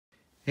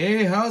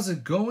Hey, how's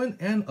it going?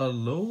 And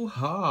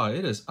aloha!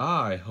 It is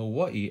I,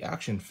 Hawaii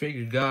Action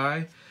Figure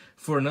Guy,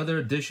 for another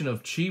edition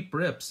of Cheap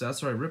Rips.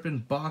 That's right,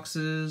 ripping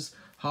boxes,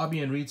 hobby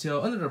and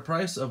retail, under the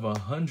price of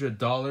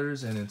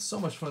 $100. And it's so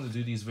much fun to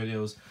do these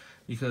videos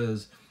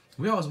because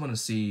we always want to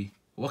see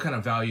what kind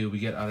of value we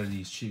get out of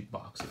these cheap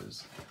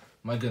boxes.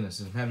 My goodness,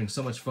 I'm having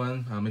so much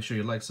fun. Make sure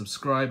you like,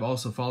 subscribe.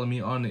 Also follow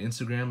me on the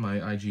Instagram.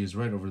 My IG is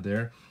right over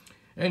there.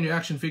 And your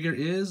action figure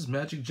is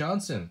Magic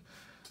Johnson.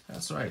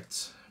 That's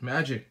right,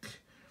 Magic.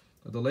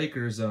 The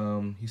Lakers,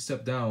 he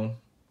stepped down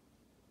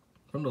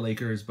from the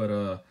Lakers,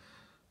 but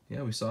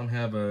yeah, we saw him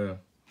have a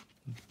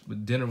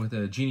dinner with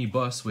a Jeannie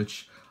Buss,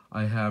 which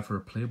I have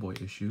her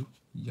Playboy issue.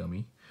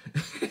 Yummy.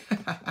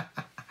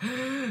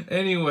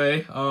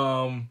 Anyway,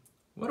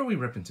 what are we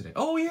ripping today?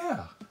 Oh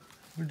yeah,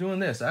 we're doing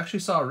this. I actually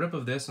saw a rip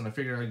of this and I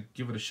figured I'd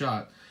give it a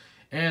shot.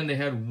 And they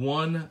had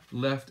one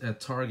left at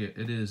Target.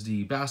 It is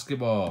the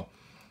basketball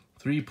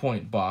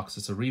 3-point box.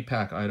 It's a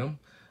repack item.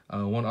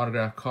 One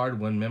autograph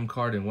card, one mem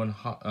card, and one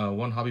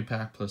hobby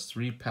pack plus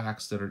 3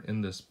 packs that are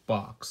in this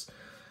box.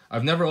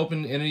 I've never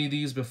opened any of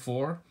these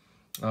before.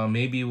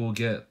 Maybe we'll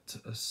get,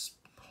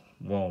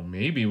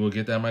 maybe we'll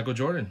get that Michael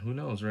Jordan. Who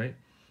knows, right?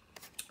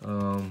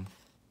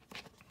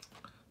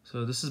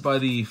 So this is by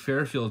the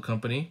Fairfield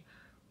Company.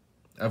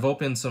 I've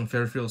opened some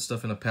Fairfield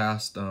stuff in the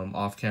past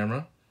off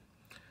camera.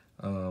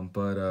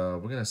 But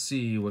we're gonna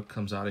see what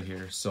comes out of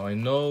here. So I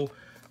know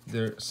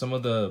some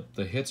of the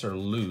hits are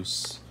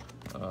loose.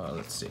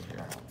 Let's see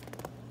here.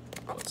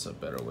 What's a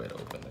better way to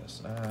open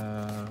this?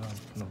 From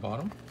the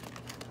bottom?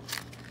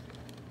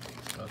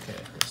 Okay,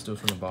 let's do it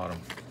from the bottom.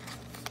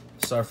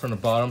 Start from the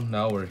bottom,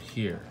 now we're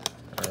here.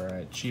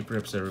 Alright, cheap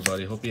rips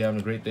everybody. Hope you're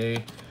having a great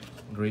day,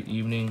 great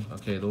evening.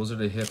 Okay, those are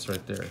the hits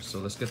right there. So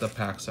let's get the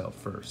packs out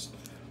first.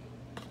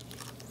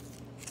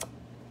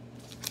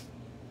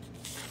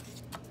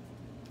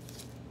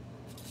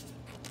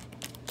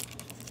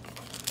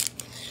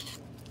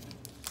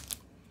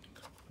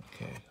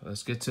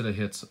 Let's get to the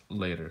hits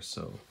later.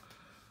 So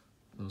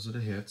those are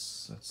the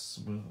hits.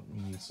 We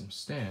need some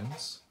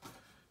stands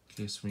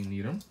in case we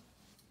need them.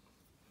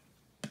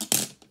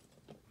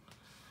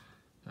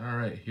 All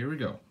right, here we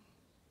go.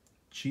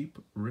 Cheap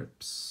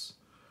rips.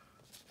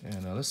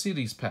 And let's see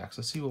these packs.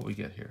 Let's see what we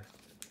get here.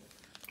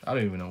 I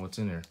don't even know what's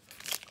in there.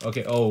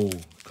 Okay, oh,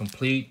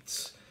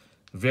 complete.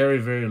 Very,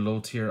 very low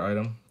tier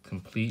item.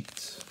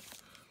 Complete.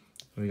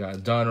 We got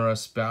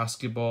Donruss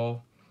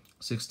basketball,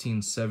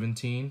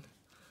 16-17.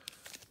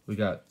 We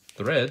got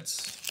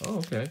threads. Oh,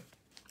 okay.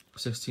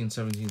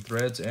 16-17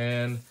 threads.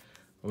 And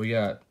we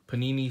got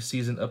Panini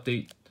season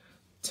update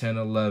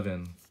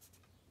 10-11.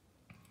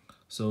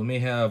 So we may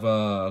have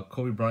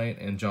Kobe Bryant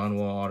and John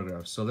Wall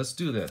autographs. So let's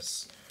do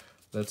this.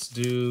 Let's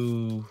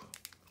do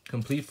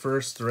complete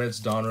first,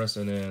 threads, Donruss,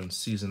 and then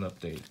season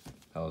update.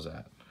 How's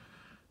that?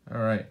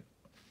 All right.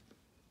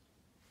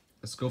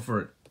 Let's go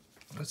for it.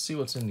 Let's see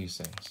what's in these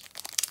things.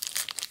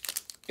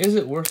 Is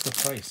it worth the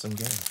price I'm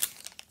getting?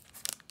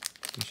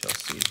 We shall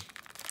see.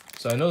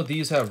 So I know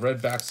these have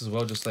red backs as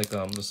well, just like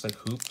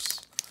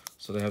hoops.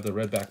 So they have the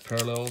red back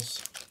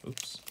parallels.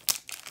 Oops.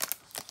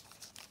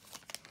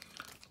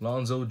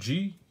 Alonzo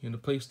G in the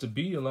place to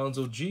be.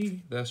 Alonzo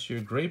G. That's your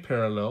gray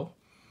parallel.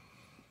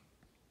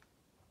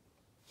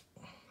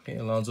 Okay,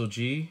 Alonzo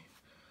G.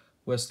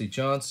 Wesley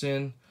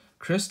Johnson.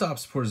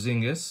 Kristaps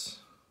Porzingis.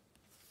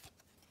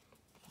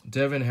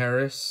 Devin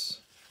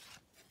Harris.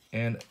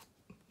 And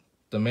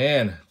the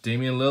man,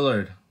 Damian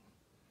Lillard.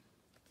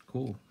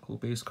 Cool. Cool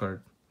base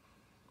card.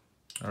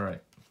 All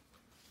right.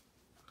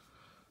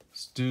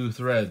 Let's do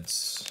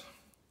threads.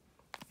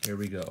 Here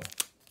we go.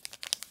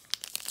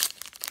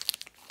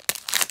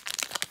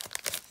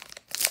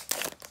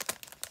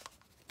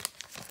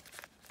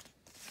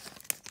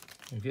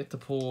 We get to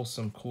pull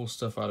some cool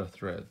stuff out of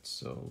threads,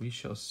 so we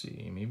shall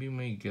see. Maybe we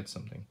may get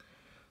something.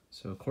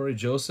 So Corey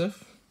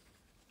Joseph.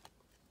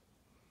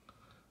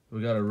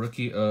 We got a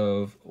rookie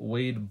of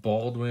Wade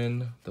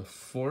Baldwin the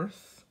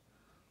 4th.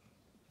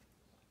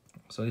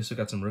 So at least we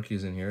got some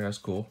rookies in here. That's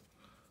cool.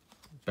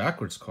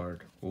 Backwards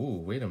card.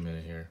 Ooh, wait a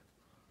minute here.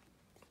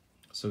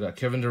 So we got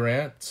Kevin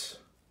Durant.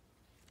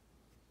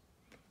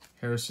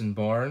 Harrison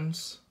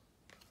Barnes.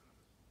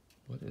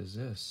 What is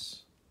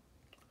this?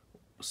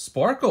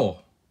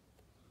 Sparkle.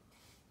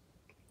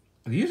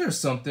 These are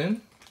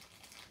something.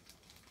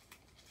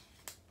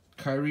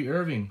 Kyrie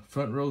Irving.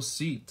 Front row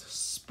seat.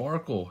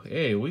 Sparkle.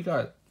 Hey, we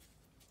got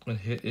a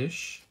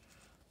hit-ish.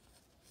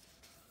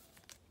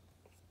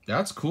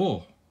 That's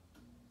cool.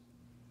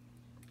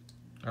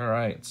 All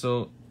right,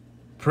 so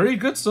pretty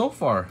good so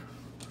far.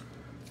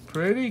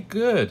 Pretty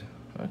good.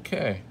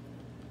 Okay.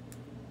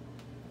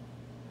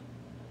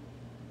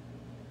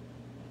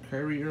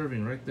 Kyrie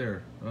Irving right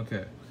there.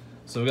 Okay.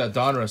 So we got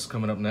Donruss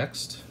coming up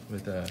next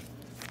with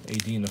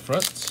AD in the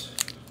front.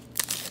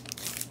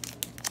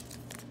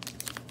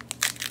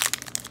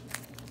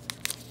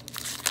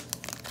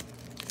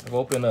 I've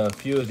opened a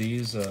few of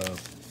these.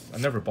 I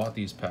never bought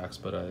these packs,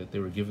 but they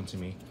were given to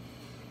me.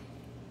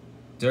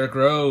 Derrick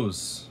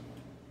Rose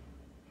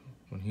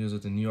when he was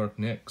with the New York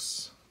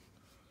Knicks.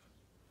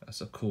 That's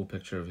a cool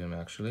picture of him,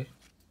 actually.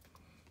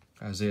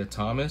 Isaiah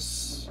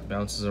Thomas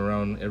bounces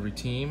around every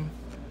team.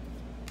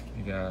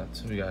 Who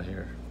we got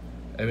here?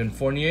 Evan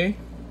Fournier.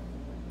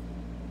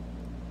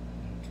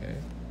 Okay.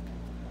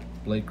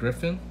 Blake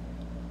Griffin.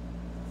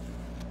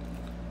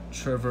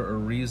 Trevor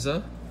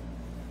Ariza.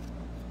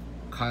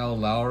 Kyle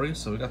Lowry.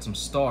 So we got some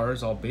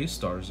stars, all base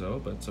stars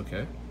though, but it's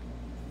okay.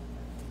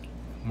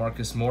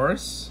 Marcus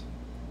Morris.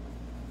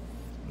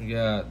 We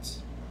got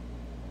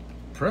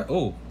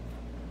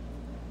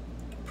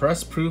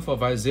press proof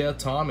of Isaiah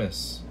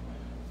Thomas.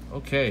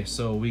 Okay,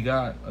 so we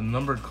got a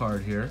numbered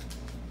card here.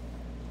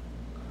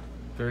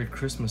 Very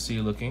Christmassy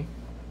looking.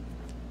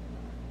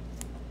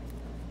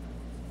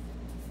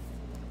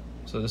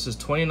 So this is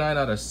 29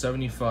 out of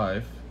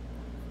 75.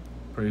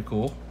 Pretty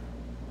cool.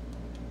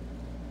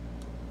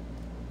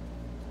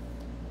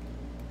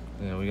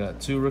 And we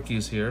got two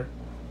rookies here.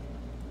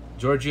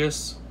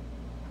 Georgios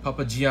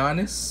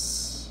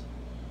Papagiannis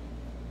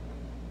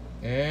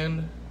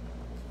and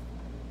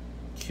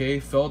Kay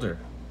Felder.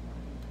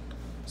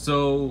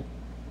 So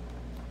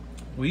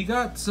we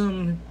got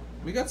some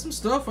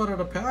stuff out of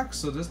the pack,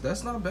 so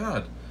that's not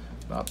bad.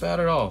 Not bad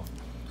at all.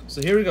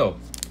 So here we go.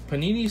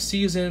 Panini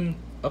season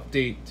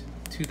update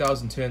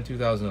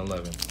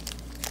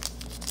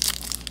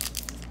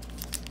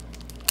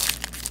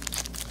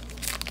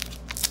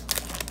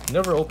 2010-2011.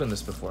 Never opened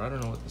this before. I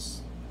don't know what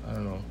this, I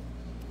don't know.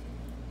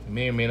 It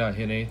may or may not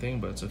hit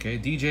anything, but it's okay.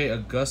 DJ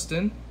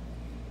Augustin.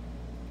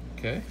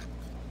 Okay.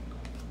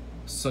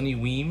 Sonny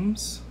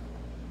Weems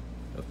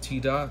of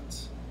T-Dot.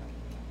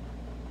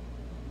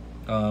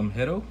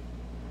 Hero.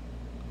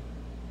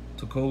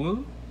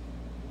 Tokolu.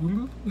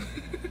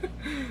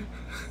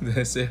 Did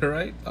I say it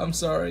right? I'm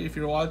sorry if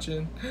you're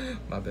watching.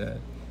 My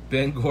bad.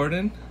 Ben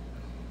Gordon.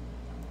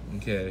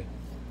 Okay.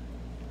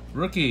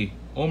 Rookie.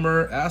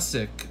 Omer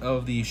Asik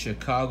of the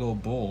Chicago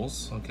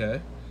Bulls.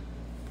 Okay.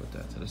 Put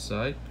that to the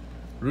side.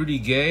 Rudy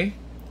Gay.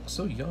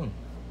 So young.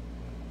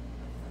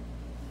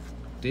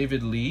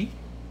 David Lee.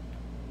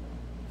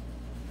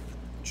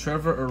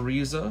 Trevor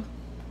Ariza.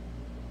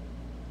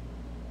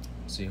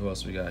 Let's see who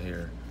else we got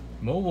here.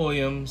 Mo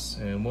Williams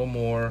and one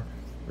more.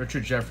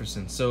 Richard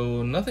Jefferson.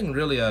 So nothing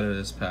really out of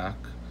this pack.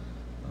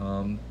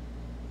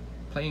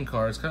 Playing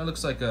cards. Kind of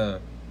looks like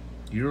a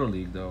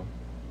EuroLeague though.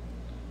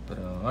 But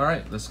all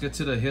right, let's get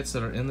to the hits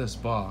that are in this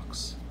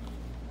box.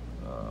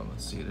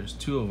 Let's see, there's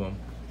two of them.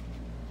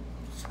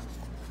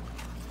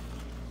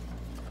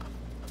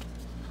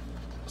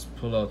 Let's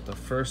pull out the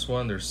first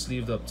one. They're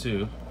sleeved up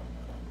too.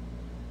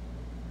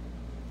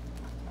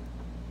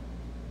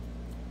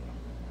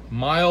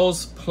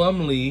 Miles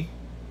Plumlee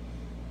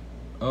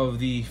of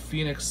the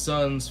Phoenix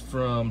Suns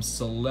from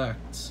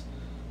Select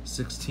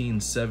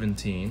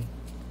 16-17.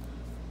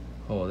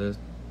 Oh, there's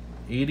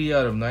 80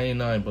 out of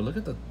 99, but look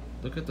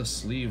at the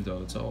sleeve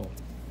though.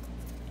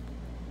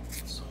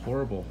 It's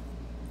horrible.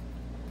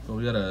 But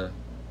we got a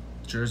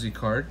jersey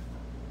card,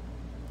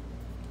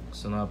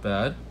 so not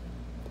bad.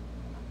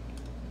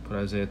 Put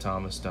Isaiah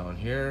Thomas down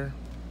here.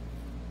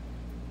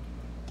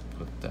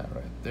 Put that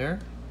right there.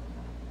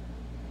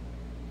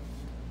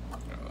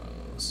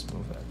 Let's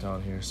move that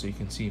down here so you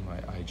can see my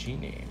IG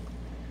name.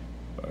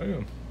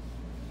 Boom.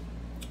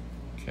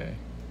 Okay.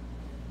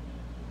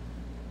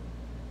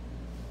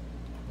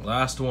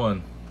 Last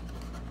one.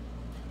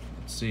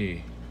 Let's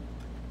see.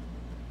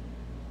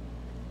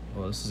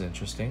 Well, this is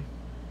interesting.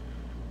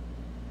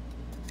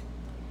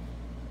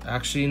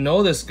 Actually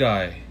know this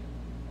guy.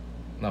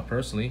 Not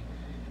personally.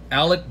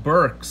 Alec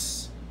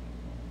Burks.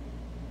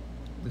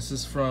 This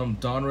is from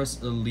Donruss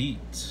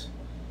Elite.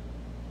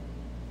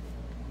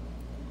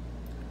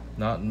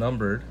 Not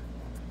numbered,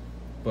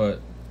 but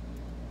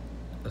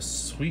a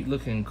sweet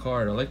looking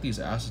card. I like these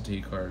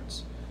acetate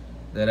cards.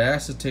 That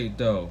acetate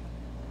though.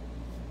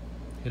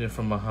 Hit it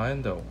from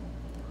behind though.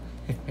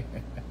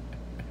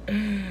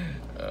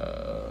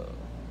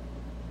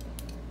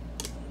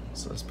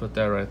 So let's put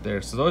that right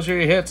there. So those are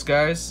your hits,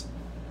 guys.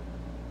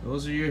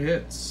 Those are your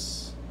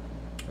hits.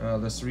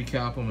 Let's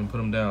recap them and put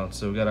them down.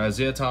 So we got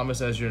Isaiah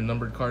Thomas as your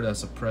numbered card.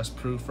 That's a press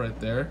proof right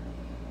there.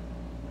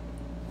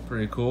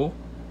 Pretty cool.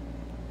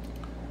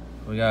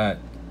 We got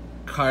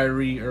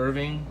Kyrie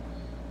Irving.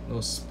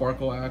 Little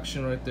sparkle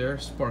action right there.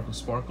 Sparkle,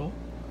 sparkle.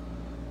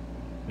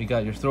 We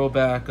got your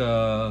throwback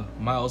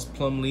Miles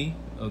Plumlee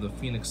of the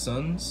Phoenix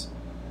Suns.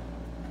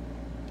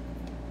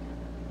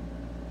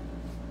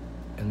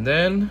 And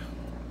then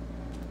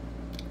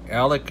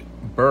Alec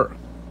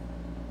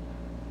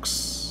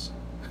Burks.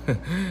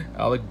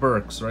 Alec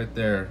Burks right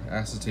there.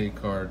 Acetate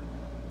card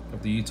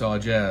of the Utah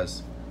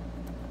Jazz.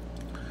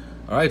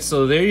 Alright,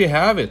 so there you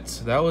have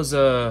it. That was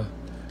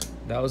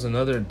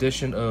another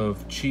edition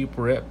of Cheap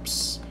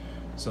Rips.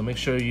 So make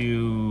sure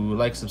you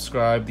like,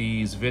 subscribe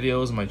these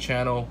videos on my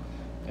channel,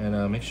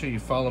 and make sure you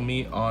follow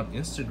me on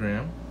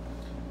Instagram.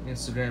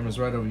 Instagram is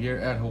right over here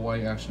at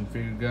Hawaii Action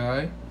Figure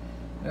Guy.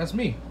 That's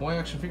me, Hawaii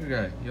Action Figure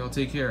Guy. Y'all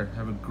take care.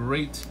 Have a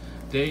great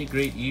day,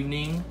 great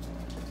evening.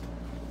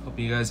 Hope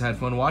you guys had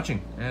fun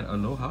watching, and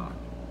aloha.